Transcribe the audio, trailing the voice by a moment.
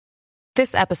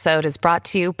This episode is brought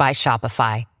to you by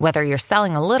Shopify. Whether you're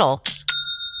selling a little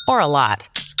or a lot,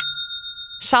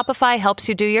 Shopify helps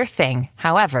you do your thing,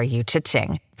 however you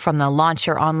cha-ching. From the launch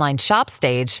your online shop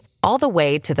stage, all the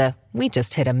way to the we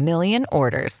just hit 1 million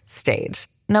orders stage.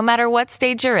 No matter what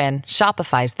stage you're in,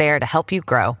 Shopify's there to help you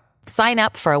grow. Sign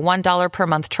up for a $1 per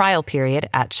month trial period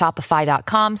at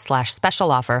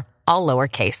shopify.com/special offer, all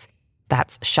lowercase.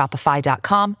 That's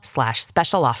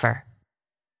shopify.com/special offer.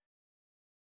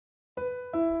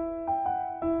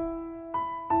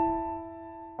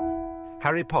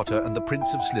 Harry Potter and the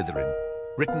Prince of Slytherin,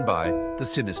 written by The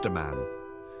Sinister Man.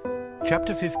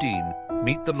 Chapter 15,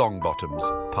 Meet the Longbottoms,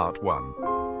 Part 1.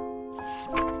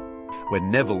 When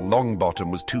Neville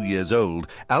Longbottom was 2 years old,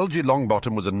 Algy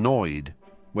Longbottom was annoyed.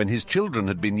 When his children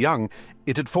had been young,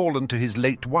 it had fallen to his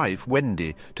late wife,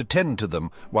 Wendy, to tend to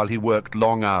them while he worked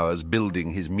long hours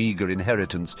building his meagre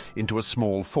inheritance into a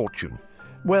small fortune.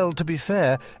 Well, to be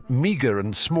fair, meagre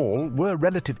and small were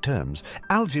relative terms.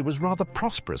 Algy was rather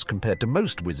prosperous compared to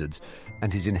most wizards,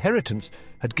 and his inheritance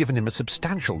had given him a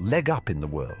substantial leg up in the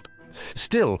world.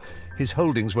 Still, his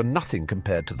holdings were nothing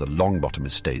compared to the Longbottom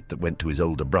estate that went to his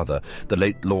older brother, the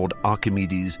late Lord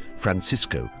Archimedes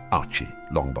Francisco Archie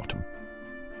Longbottom.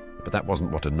 But that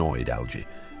wasn't what annoyed Algy.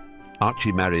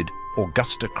 Archie married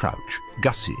Augusta Crouch,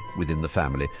 Gussie within the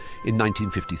family, in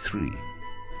 1953.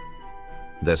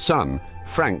 Their son,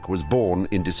 Frank, was born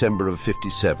in December of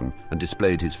 57 and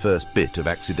displayed his first bit of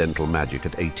accidental magic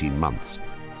at 18 months.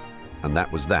 And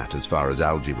that was that as far as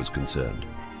Algy was concerned.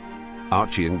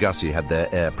 Archie and Gussie had their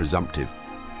heir presumptive,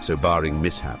 so barring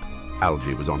mishap,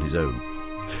 Algy was on his own.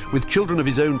 With children of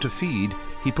his own to feed,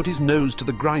 he put his nose to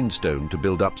the grindstone to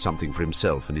build up something for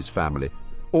himself and his family,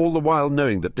 all the while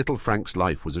knowing that little Frank's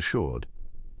life was assured.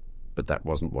 But that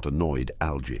wasn't what annoyed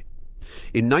Algy.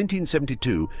 In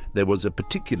 1972, there was a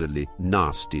particularly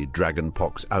nasty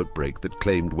dragonpox outbreak that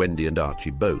claimed Wendy and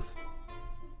Archie both.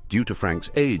 Due to Frank's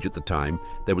age at the time,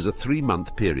 there was a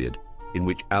 3-month period in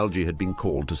which Algy had been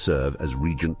called to serve as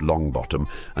Regent Longbottom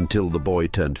until the boy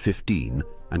turned 15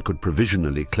 and could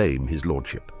provisionally claim his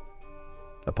lordship.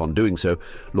 Upon doing so,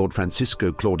 Lord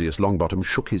Francisco Claudius Longbottom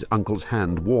shook his uncle's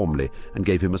hand warmly and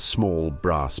gave him a small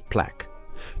brass plaque.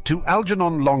 "To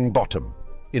Algernon Longbottom,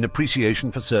 in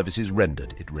appreciation for services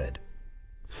rendered," it read.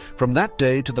 From that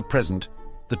day to the present,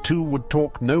 the two would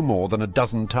talk no more than a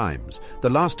dozen times, the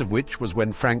last of which was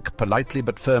when Frank politely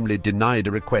but firmly denied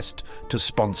a request to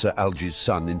sponsor Algy's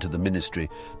son into the ministry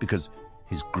because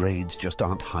his grades just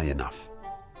aren't high enough.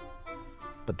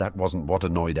 But that wasn't what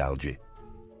annoyed Algy.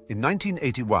 In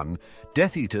 1981,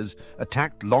 Death Eaters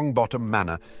attacked Longbottom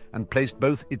Manor and placed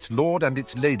both its lord and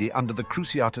its lady under the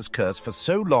Cruciatus Curse for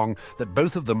so long that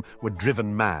both of them were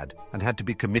driven mad and had to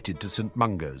be committed to St.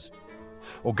 Mungo's.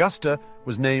 Augusta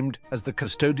was named as the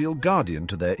custodial guardian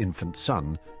to their infant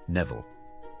son, Neville.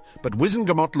 But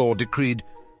Wizengamot law decreed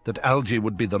that Algy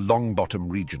would be the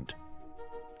Longbottom regent.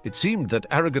 It seemed that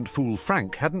arrogant fool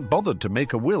Frank hadn't bothered to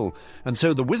make a will, and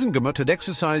so the Wizengamot had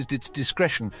exercised its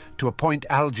discretion to appoint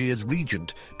Algy as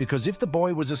regent, because if the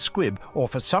boy was a squib or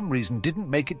for some reason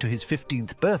didn't make it to his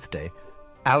 15th birthday,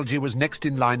 Algy was next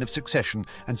in line of succession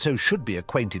and so should be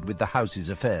acquainted with the house's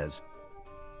affairs.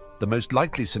 The most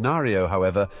likely scenario,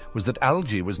 however, was that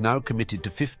Algy was now committed to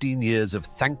 15 years of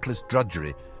thankless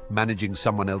drudgery managing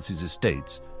someone else's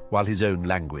estates, while his own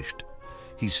languished.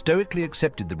 He stoically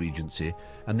accepted the regency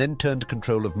and then turned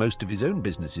control of most of his own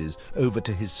businesses over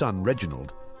to his son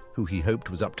Reginald, who he hoped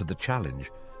was up to the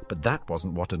challenge. But that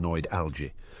wasn't what annoyed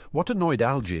Algy. What annoyed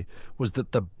Algy was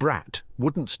that the brat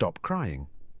wouldn't stop crying.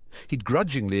 He'd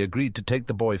grudgingly agreed to take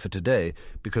the boy for today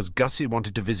because Gussie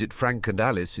wanted to visit Frank and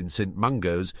Alice in St.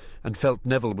 Mungo's and felt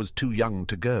Neville was too young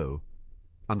to go.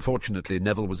 Unfortunately,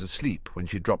 Neville was asleep when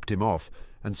she dropped him off,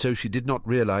 and so she did not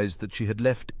realise that she had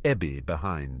left Ebby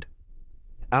behind.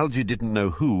 Algy didn't know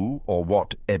who or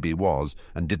what Ebby was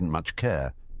and didn't much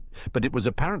care, but it was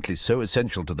apparently so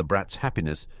essential to the brat's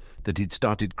happiness that he'd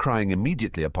started crying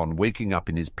immediately upon waking up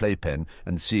in his playpen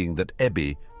and seeing that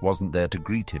Ebby wasn't there to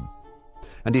greet him.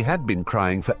 And he had been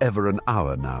crying for ever an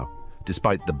hour now,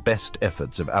 despite the best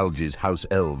efforts of Algy's house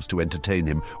elves to entertain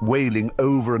him, wailing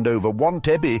over and over, "Want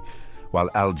Ebby!" while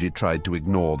Algy tried to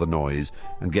ignore the noise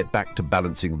and get back to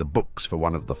balancing the books for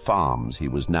one of the farms he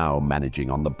was now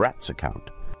managing on the brat's account.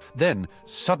 Then,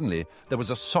 suddenly, there was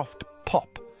a soft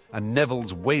pop, and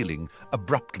Neville's wailing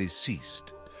abruptly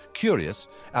ceased. Curious,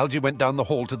 Algy went down the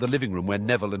hall to the living room where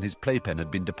Neville and his playpen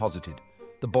had been deposited.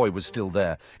 The boy was still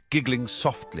there, giggling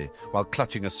softly while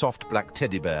clutching a soft black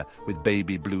teddy bear with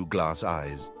baby blue glass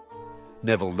eyes.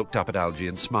 Neville looked up at Algy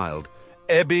and smiled.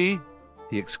 "Ebby!"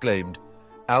 he exclaimed.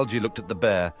 Algy looked at the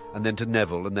bear, and then to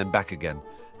Neville, and then back again.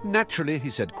 "Naturally,"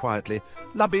 he said quietly.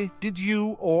 "Lubby, did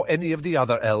you or any of the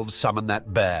other elves summon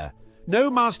that bear?" "No,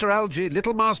 Master Algy.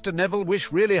 Little Master Neville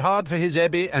wished really hard for his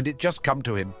Ebbie, and it just come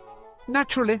to him."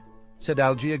 "Naturally," said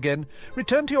Algy again.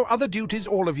 "Return to your other duties,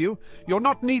 all of you. You're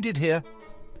not needed here."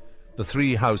 The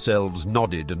 3 house elves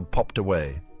nodded and popped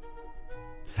away.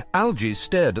 Algy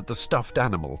stared at the stuffed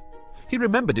animal. He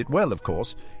remembered it well, of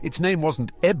course. Its name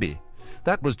wasn't Ebbie.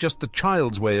 That was just the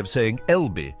child's way of saying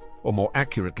Elby, or more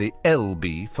accurately,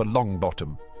 LB for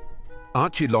Longbottom.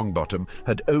 Archie Longbottom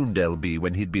had owned LB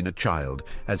when he'd been a child,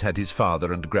 as had his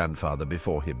father and grandfather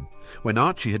before him. When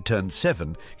Archie had turned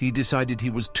 7, he decided he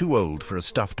was too old for a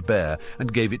stuffed bear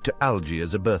and gave it to Algy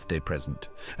as a birthday present.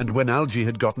 And when Algy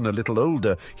had gotten a little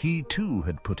older, he too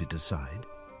had put it aside.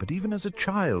 But even as a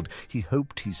child, he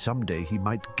hoped someday he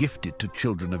might gift it to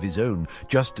children of his own,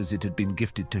 just as it had been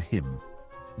gifted to him.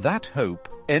 That hope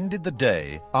ended the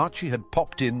day Archie had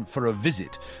popped in for a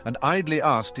visit and idly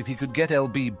asked if he could get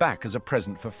LB back as a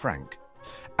present for Frank.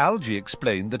 Algy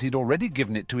explained that he'd already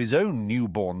given it to his own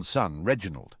newborn son,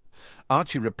 Reginald.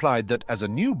 Archie replied that as a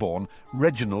newborn,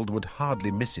 Reginald would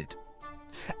hardly miss it.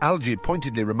 Algy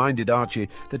pointedly reminded Archie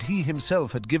that he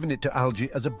himself had given it to Algy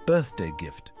as a birthday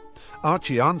gift.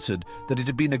 Archie answered that it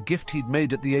had been a gift he'd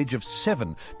made at the age of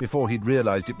 7 before he'd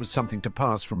realized it was something to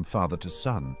pass from father to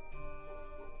son.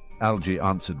 Algy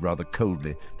answered rather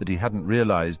coldly that he hadn't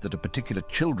realized that a particular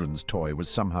children's toy was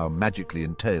somehow magically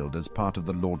entailed as part of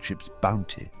the lordship's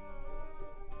bounty.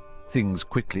 Things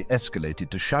quickly escalated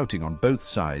to shouting on both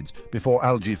sides before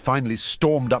Algy finally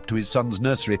stormed up to his son's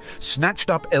nursery,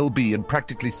 snatched up LB and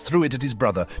practically threw it at his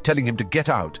brother, telling him to get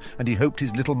out, and he hoped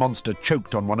his little monster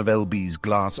choked on one of LB's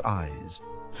glass eyes.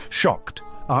 Shocked,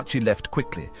 Archie left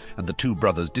quickly, and the 2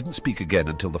 brothers didn't speak again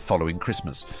until the following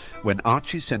Christmas, when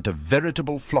Archie sent a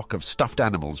veritable flock of stuffed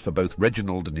animals for both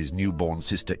Reginald and his newborn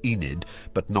sister Enid,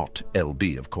 but not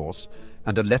LB, of course,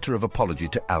 and a letter of apology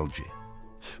to Algy.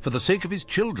 For the sake of his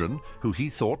children, who he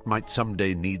thought might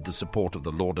someday need the support of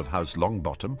the Lord of House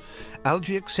Longbottom,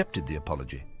 Algy accepted the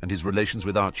apology, and his relations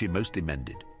with Archie mostly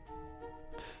mended.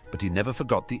 But he never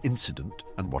forgot the incident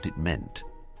and what it meant,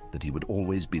 that he would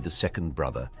always be the second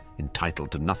brother,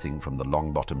 entitled to nothing from the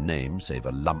Longbottom name save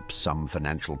a lump sum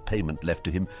financial payment left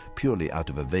to him purely out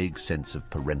of a vague sense of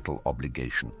parental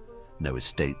obligation. No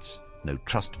estates, no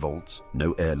trust vaults,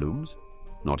 no heirlooms,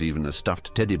 not even a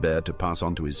stuffed teddy bear to pass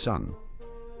on to his son.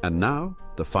 And now,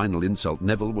 the final insult,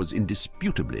 Neville was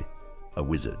indisputably a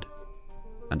wizard.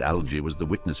 And Algy was the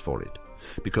witness for it,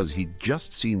 because he'd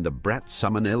just seen the brat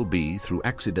summon LB through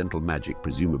accidental magic,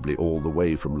 presumably all the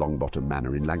way from Longbottom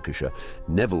Manor in Lancashire.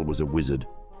 Neville was a wizard,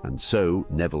 and so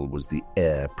Neville was the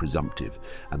heir presumptive,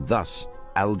 and thus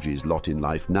Algy's lot in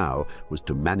life now was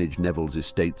to manage Neville's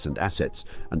estates and assets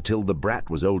until the brat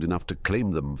was old enough to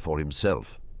claim them for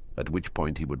himself, at which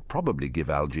point he would probably give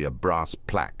Algy a brass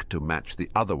plaque to match the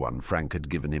other one Frank had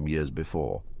given him years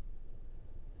before.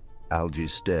 Algy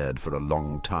stared for a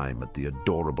long time at the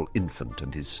adorable infant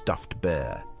and his stuffed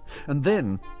bear, and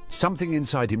then something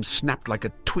inside him snapped like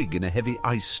a twig in a heavy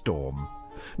ice storm.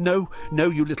 "No, no,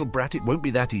 you little brat, it won't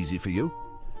be that easy for you.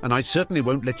 And I certainly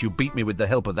won't let you beat me with the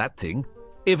help of that thing.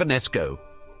 Ivanesco!"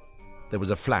 There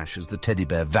was a flash as the teddy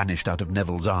bear vanished out of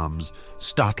Neville's arms,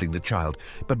 startling the child.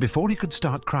 But before he could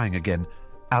start crying again,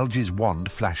 Algy's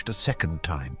wand flashed a second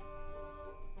time.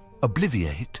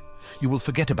 "Obliviate. You will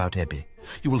forget about Ebbie.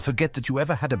 You will forget that you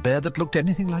ever had a bear that looked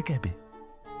anything like Ebbie."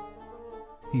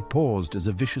 He paused as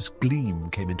a vicious gleam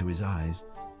came into his eyes.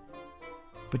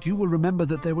 "But you will remember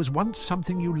that there was once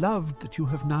something you loved that you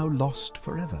have now lost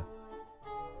forever.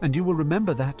 And you will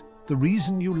remember that the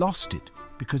reason you lost it,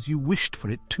 because you wished for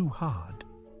it too hard."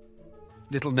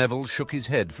 Little Neville shook his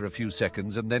head for a few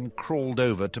seconds and then crawled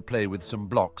over to play with some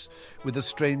blocks, with a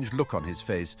strange look on his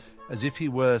face, as if he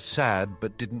were sad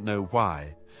but didn't know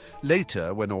why.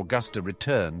 Later, when Augusta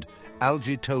returned,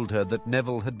 Algy told her that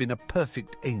Neville had been a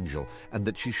perfect angel and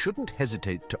that she shouldn't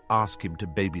hesitate to ask him to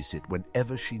babysit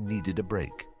whenever she needed a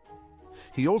break.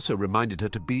 He also reminded her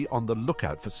to be on the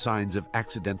lookout for signs of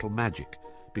accidental magic,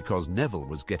 because Neville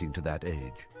was getting to that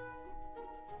age.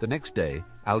 The next day,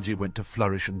 Algy went to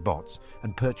Flourish and Bott's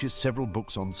and purchased several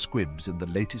books on squibs and the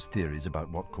latest theories about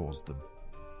what caused them.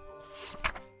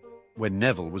 When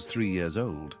Neville was 3 years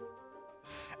old,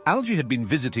 Algy had been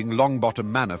visiting Longbottom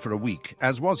Manor for a week,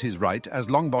 as was his right as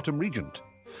Longbottom Regent.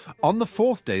 On the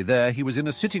 4th day there, he was in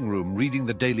a sitting room reading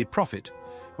the Daily Prophet,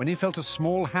 when he felt a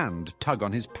small hand tug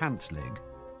on his pants leg.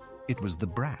 It was the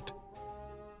brat.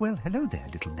 "Well, hello there,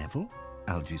 little Neville,"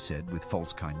 Algy said with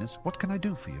false kindness. "What can I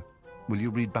do for you? Will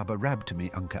you read Baba Rab to me,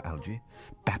 Uncle Algy?"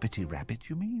 "Babbity Rabbit,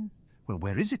 you mean? Well,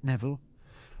 where is it, Neville?"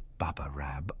 Baba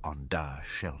Rab on da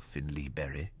shelf in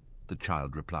Leeberry, the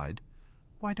child replied.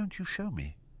 Why don't you show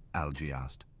me? Algy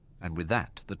asked. And with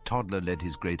that, the toddler led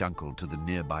his great-uncle to the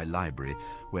nearby library,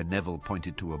 where Neville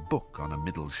pointed to a book on a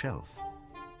middle shelf.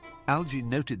 Algy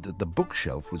noted that the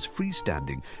bookshelf was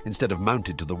freestanding instead of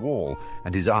mounted to the wall,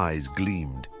 and his eyes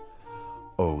gleamed.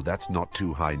 Oh, that's not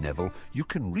too high, Neville. You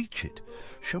can reach it.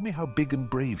 Show me how big and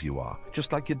brave you are,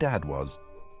 just like your dad was.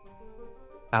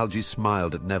 Algy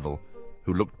smiled at Neville,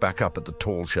 who looked back up at the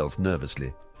tall shelf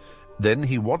nervously. Then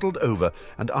he waddled over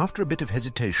and, after a bit of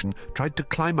hesitation, tried to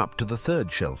climb up to the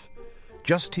third shelf.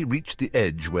 Just he reached the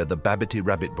edge where the Babbitty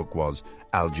Rabbit book was,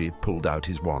 Algy pulled out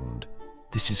his wand.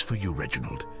 This is for you,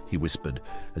 Reginald, he whispered,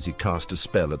 as he cast a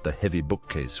spell at the heavy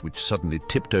bookcase, which suddenly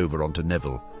tipped over onto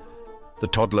Neville. The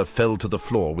toddler fell to the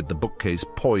floor with the bookcase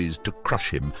poised to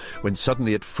crush him, when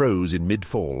suddenly it froze in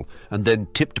mid-fall, and then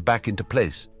tipped back into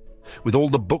place, with all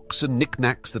the books and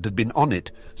knick-knacks that had been on it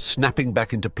snapping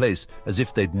back into place as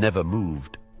if they'd never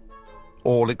moved.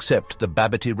 All except the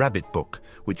Babbitty Rabbit book,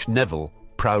 which Neville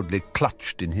proudly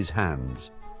clutched in his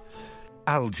hands.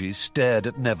 Algy stared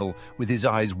at Neville with his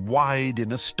eyes wide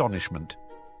in astonishment.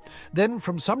 Then,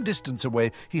 from some distance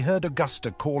away, he heard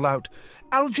Augusta call out,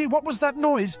 "Algy, what was that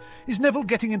noise? Is Neville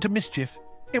getting into mischief?"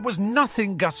 "It was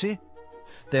nothing, Gussie."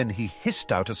 Then he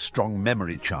hissed out a strong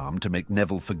memory charm to make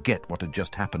Neville forget what had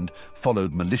just happened,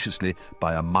 followed maliciously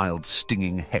by a mild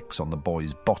stinging hex on the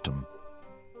boy's bottom.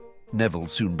 Neville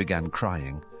soon began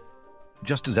crying.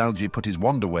 Just as Algy put his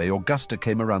wand away, Augusta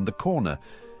came around the corner.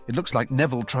 It looks like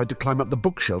Neville tried to climb up the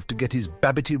bookshelf to get his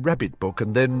Babbitty Rabbit book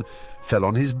and then fell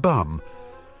on his bum.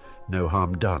 No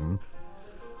harm done.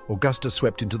 Augusta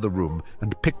swept into the room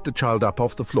and picked the child up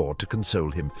off the floor to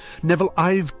console him. "Neville,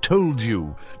 I've told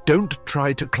you, don't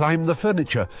try to climb the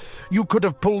furniture. You could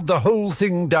have pulled the whole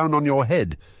thing down on your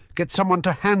head. Get someone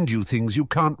to hand you things you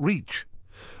can't reach.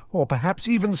 Or perhaps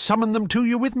even summon them to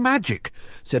you with magic,"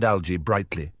 said Algy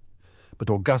brightly. But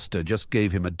Augusta just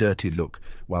gave him a dirty look,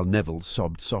 while Neville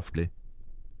sobbed softly.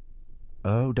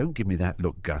 "Oh, don't give me that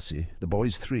look, Gussie. The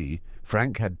boy's 3.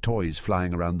 Frank had toys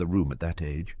flying around the room at that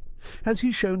age. Has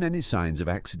he shown any signs of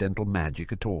accidental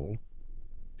magic at all?"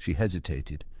 She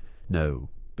hesitated. "No,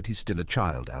 but he's still a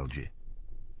child, Algy."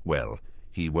 "Well,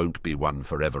 he won't be one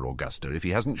forever, Augusta. If he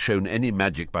hasn't shown any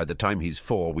magic by the time he's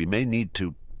 4, we may need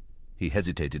to—" He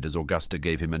hesitated as Augusta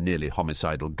gave him a nearly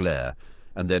homicidal glare,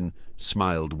 and then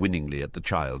smiled winningly at the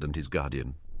child and his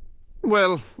guardian.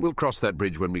 "Well, we'll cross that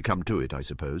bridge when we come to it, I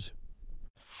suppose."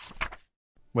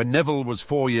 When Neville was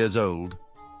 4 years old,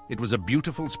 it was a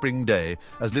beautiful spring day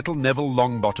as little Neville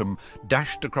Longbottom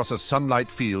dashed across a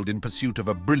sunlight field in pursuit of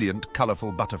a brilliant,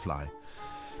 colourful butterfly.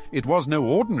 It was no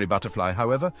ordinary butterfly,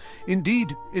 however.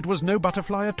 Indeed, it was no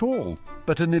butterfly at all,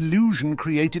 but an illusion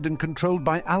created and controlled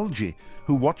by Algy,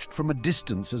 who watched from a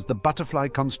distance as the butterfly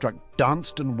construct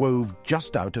danced and wove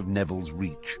just out of Neville's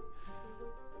reach.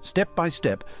 Step by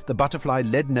step, the butterfly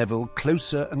led Neville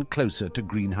closer and closer to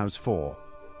Greenhouse 4.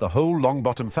 The whole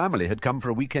Longbottom family had come for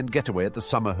a weekend getaway at the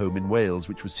summer home in Wales,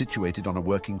 which was situated on a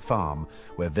working farm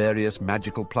where various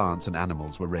magical plants and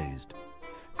animals were raised.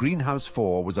 Greenhouse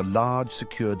 4 was a large,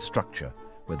 secured structure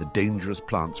where the dangerous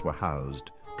plants were housed,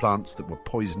 plants that were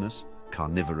poisonous,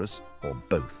 carnivorous, or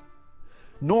both.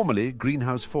 Normally,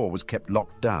 Greenhouse 4 was kept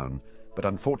locked down, but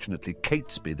unfortunately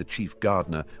Catesby, the chief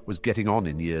gardener, was getting on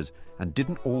in years and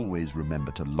didn't always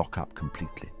remember to lock up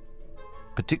completely.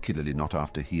 Particularly not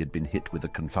after he had been hit with a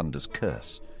Confundus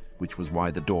curse, which was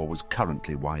why the door was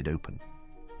currently wide open.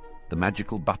 The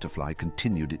magical butterfly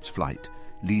continued its flight,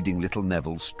 leading little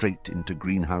Neville straight into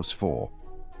Greenhouse 4.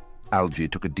 Algy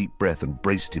took a deep breath and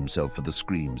braced himself for the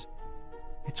screams.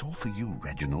 "It's all for you,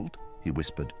 Reginald," he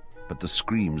whispered, but the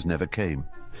screams never came.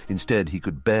 Instead, he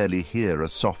could barely hear a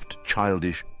soft,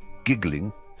 childish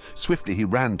giggling. Swiftly he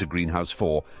ran to Greenhouse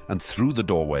 4 and through the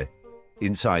doorway.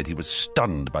 Inside, he was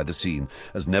stunned by the scene,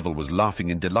 as Neville was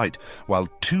laughing in delight, while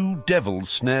 2 devils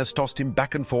snares-tossed him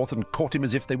back and forth and caught him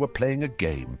as if they were playing a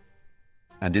game.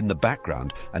 And in the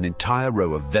background, an entire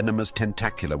row of venomous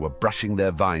tentacula were brushing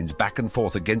their vines back and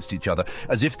forth against each other,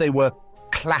 as if they were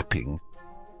clapping.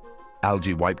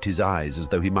 Algy wiped his eyes as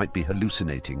though he might be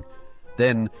hallucinating.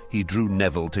 Then he drew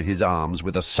Neville to his arms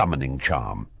with a summoning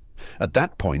charm. At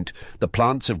that point, the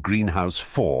plants of Greenhouse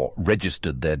 4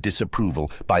 registered their disapproval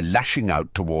by lashing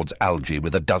out towards Algy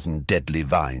with a dozen deadly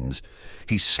vines.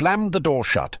 He slammed the door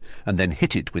shut and then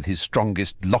hit it with his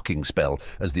strongest locking spell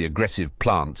as the aggressive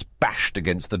plants bashed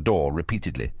against the door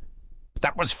repeatedly.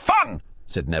 "That was fun!"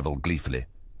 said Neville gleefully.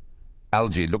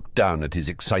 Algy looked down at his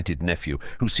excited nephew,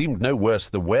 who seemed no worse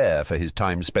the wear for his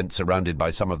time spent surrounded by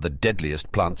some of the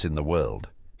deadliest plants in the world.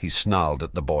 He snarled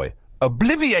at the boy.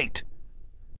 "Obliviate!"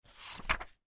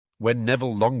 when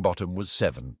Neville Longbottom was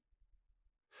 7.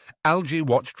 Algy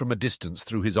watched from a distance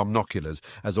through his omnoculars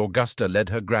as Augusta led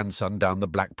her grandson down the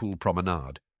Blackpool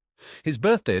promenade. His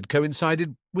birthday had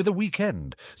coincided with a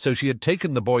weekend, so she had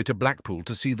taken the boy to Blackpool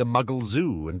to see the Muggle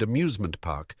Zoo and amusement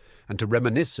park, and to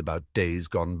reminisce about days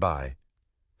gone by.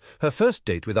 Her first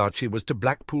date with Archie was to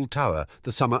Blackpool Tower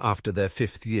the summer after their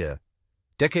 5th year.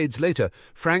 Decades later,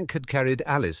 Frank had carried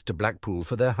Alice to Blackpool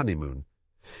for their honeymoon.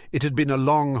 It had been a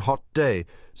long, hot day,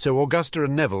 so Augusta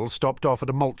and Neville stopped off at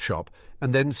a malt shop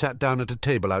and then sat down at a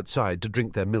table outside to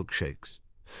drink their milkshakes.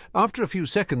 After a few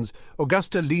seconds,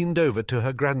 Augusta leaned over to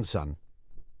her grandson.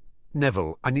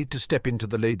 "Neville, I need to step into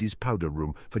the ladies' powder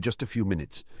room for just a few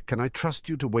minutes. Can I trust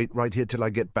you to wait right here till I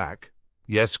get back?"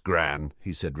 "Yes, Gran,"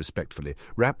 he said respectfully.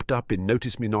 Wrapped up in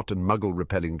notice-me-not and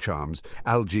Muggle-repelling charms,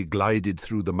 Algy glided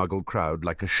through the Muggle crowd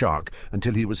like a shark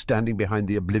until he was standing behind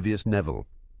the oblivious Neville.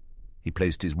 He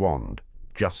placed his wand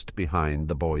just behind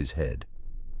the boy's head.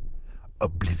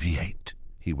 "Obliviate,"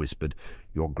 he whispered.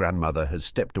 "Your grandmother has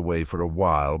stepped away for a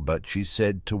while, but she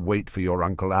said to wait for your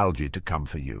Uncle Algy to come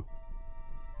for you."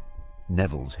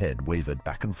 Neville's head wavered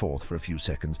back and forth for a few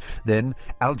seconds. Then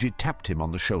Algy tapped him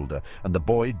on the shoulder, and the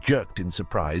boy jerked in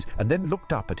surprise, and then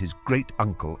looked up at his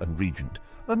great-uncle and regent.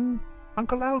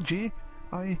 Uncle Algy,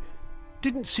 I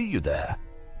didn't see you there,"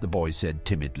 the boy said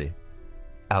timidly.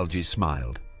 Algy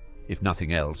smiled. If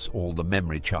nothing else, all the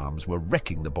memory charms were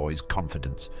wrecking the boy's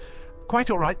confidence. "Quite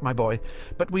all right, my boy,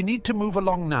 but we need to move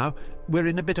along now. We're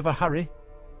in a bit of a hurry."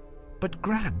 "But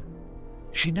Gran,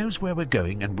 she knows where we're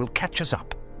going and will catch us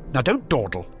up. Now don't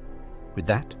dawdle." With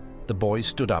that, the boy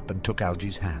stood up and took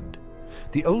Algy's hand.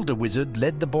 The older wizard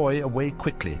led the boy away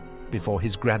quickly before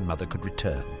his grandmother could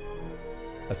return.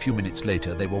 A few minutes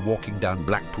later, they were walking down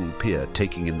Blackpool Pier,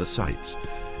 taking in the sights.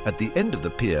 At the end of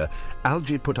the pier,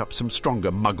 Algy put up some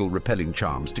stronger Muggle-repelling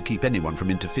charms to keep anyone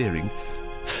from interfering.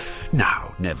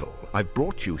 "Now, Neville, I've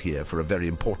brought you here for a very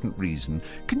important reason.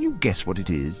 Can you guess what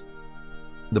it is?"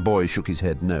 The boy shook his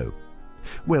head no.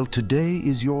 "Well, today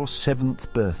is your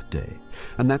 7th birthday,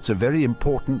 and that's a very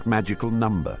important magical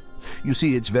number. You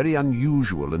see, it's very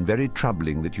unusual and very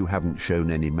troubling that you haven't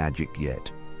shown any magic yet.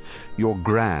 Your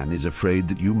Gran is afraid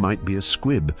that you might be a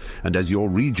squib, and as your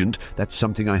regent, that's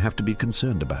something I have to be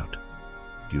concerned about.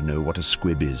 Do you know what a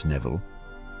squib is, Neville?"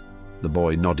 The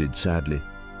boy nodded sadly.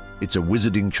 "It's a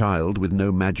wizarding child with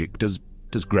no magic. Does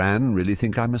Gran really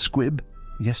think I'm a squib?"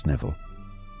 "Yes, Neville.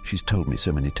 She's told me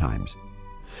so many times.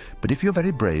 But if you're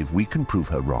very brave, we can prove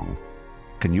her wrong.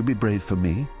 Can you be brave for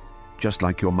me, just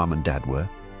like your mum and dad were?"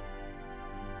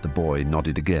 The boy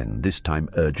nodded again, this time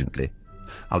urgently.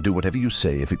 "I'll do whatever you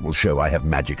say if it will show I have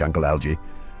magic, Uncle Algy."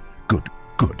 Good.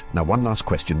 Now one last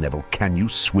question, Neville. Can you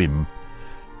swim?"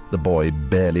 The boy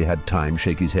barely had time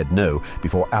shake his head no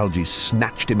before Algy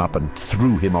snatched him up and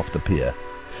threw him off the pier.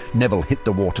 Neville hit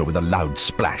the water with a loud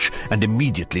splash and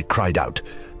immediately cried out,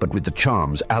 but with the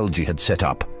charms Algy had set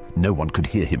up, no one could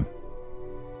hear him.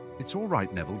 "It's all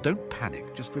right, Neville. Don't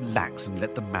panic. Just relax and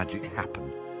let the magic happen."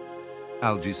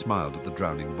 Algy smiled at the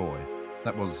drowning boy.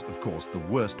 That was, of course, the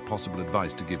worst possible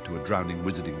advice to give to a drowning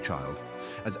wizarding child,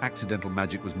 as accidental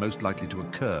magic was most likely to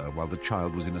occur while the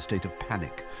child was in a state of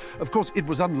panic. Of course, it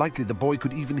was unlikely the boy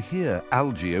could even hear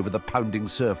Algy over the pounding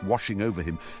surf washing over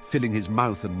him, filling his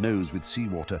mouth and nose with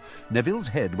seawater. Neville's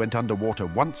head went under water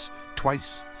once,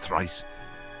 twice, thrice,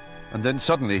 and then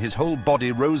suddenly his whole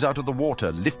body rose out of the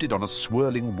water, lifted on a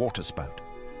swirling waterspout.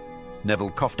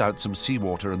 Neville coughed out some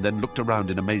seawater and then looked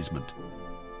around in amazement.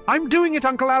 "I'm doing it,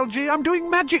 Uncle Algy! I'm doing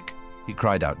magic!" he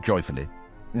cried out joyfully.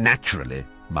 "Naturally,"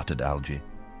 muttered Algy.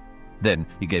 Then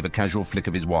he gave a casual flick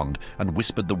of his wand and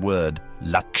whispered the word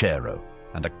Lacero,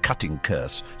 and a cutting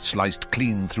curse sliced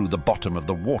clean through the bottom of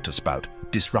the waterspout,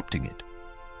 disrupting it.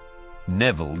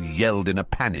 Neville yelled in a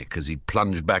panic as he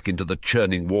plunged back into the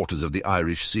churning waters of the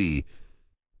Irish Sea.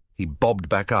 He bobbed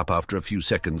back up after a few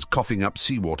seconds, coughing up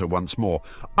seawater once more.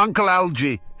 "Uncle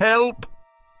Algy, help!"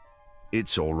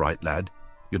 "It's all right, lad.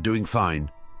 You're doing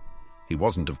fine." He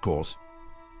wasn't, of course.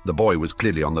 The boy was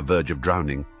clearly on the verge of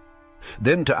drowning.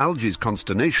 Then, to Algy's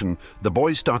consternation, the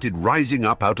boy started rising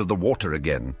up out of the water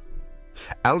again.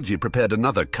 Algy prepared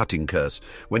another cutting curse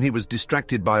when he was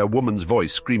distracted by a woman's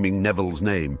voice screaming Neville's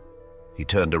name. He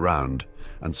turned around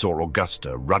and saw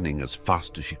Augusta running as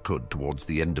fast as she could towards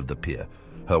the end of the pier,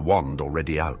 her wand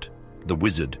already out. The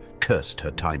wizard cursed her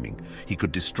timing. He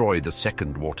could destroy the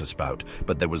second waterspout,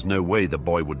 but there was no way the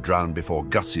boy would drown before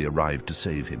Gussie arrived to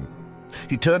save him.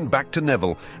 He turned back to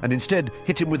Neville and instead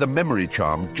hit him with a memory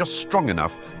charm just strong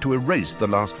enough to erase the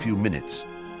last few minutes.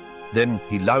 Then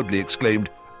he loudly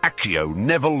exclaimed, "Accio,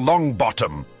 Neville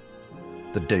Longbottom!"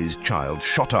 The dazed child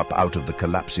shot up out of the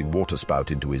collapsing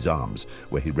waterspout into his arms,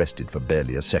 where he rested for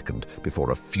barely a second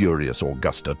before a furious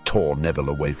Augusta tore Neville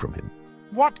away from him.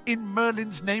 "What in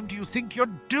Merlin's name do you think you're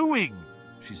doing?"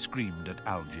 she screamed at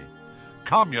Algy.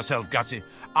 "Calm yourself, Gussie.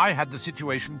 I had the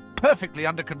situation perfectly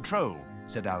under control,"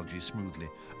 said Algy smoothly.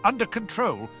 "Under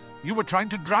control? You were trying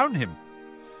to drown him."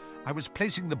 "I was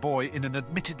placing the boy in an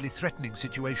admittedly threatening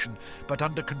situation, but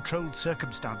under controlled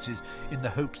circumstances, in the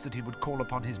hopes that he would call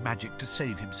upon his magic to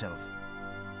save himself.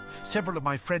 Several of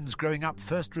my friends growing up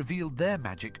first revealed their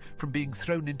magic from being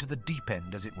thrown into the deep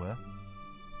end, as it were.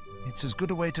 It's as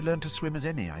good a way to learn to swim as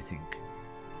any, I think.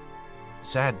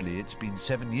 Sadly, it's been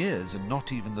 7 years, and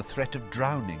not even the threat of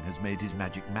drowning has made his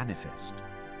magic manifest.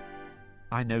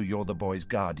 I know you're the boy's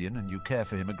guardian, and you care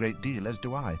for him a great deal, as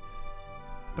do I.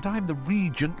 But I'm the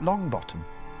Regent Longbottom.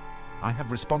 I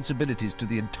have responsibilities to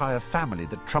the entire family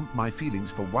that trump my feelings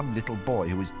for one little boy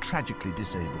who is tragically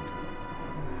disabled.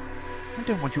 I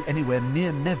don't want you anywhere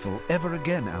near Neville ever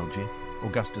again, Algy,"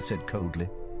 Augusta said coldly.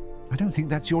 "I don't think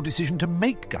that's your decision to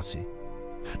make, Gussie.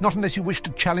 Not unless you wish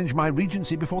to challenge my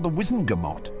regency before the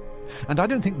Wizengamot. And I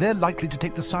don't think they're likely to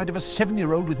take the side of a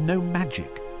 7-year-old with no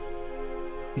magic."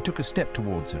 He took a step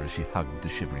towards her as she hugged the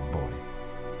shivering boy.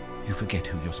 "You forget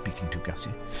who you're speaking to,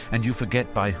 Gussie, and you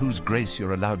forget by whose grace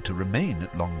you're allowed to remain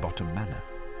at Longbottom Manor.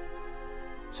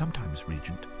 Sometimes,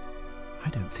 Regent, I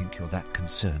don't think you're that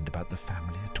concerned about the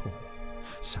family at all.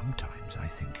 Sometimes I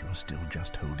think you're still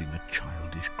just holding a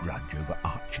childish grudge over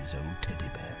Archie's old teddy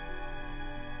bear."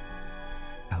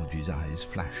 Algy's eyes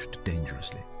flashed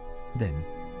dangerously. Then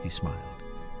he smiled.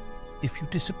 "If you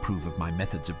disapprove of my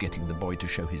methods of getting the boy to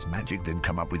show his magic, then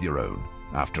come up with your own.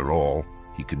 After all,"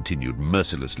 he continued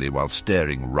mercilessly while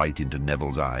staring right into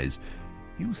Neville's eyes,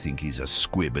 "you think he's a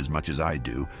squib as much as I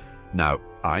do. Now,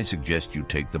 I suggest you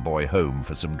take the boy home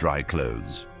for some dry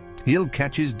clothes. He'll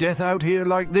catch his death out here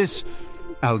like this."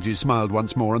 Algy smiled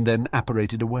once more and then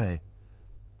apparated away.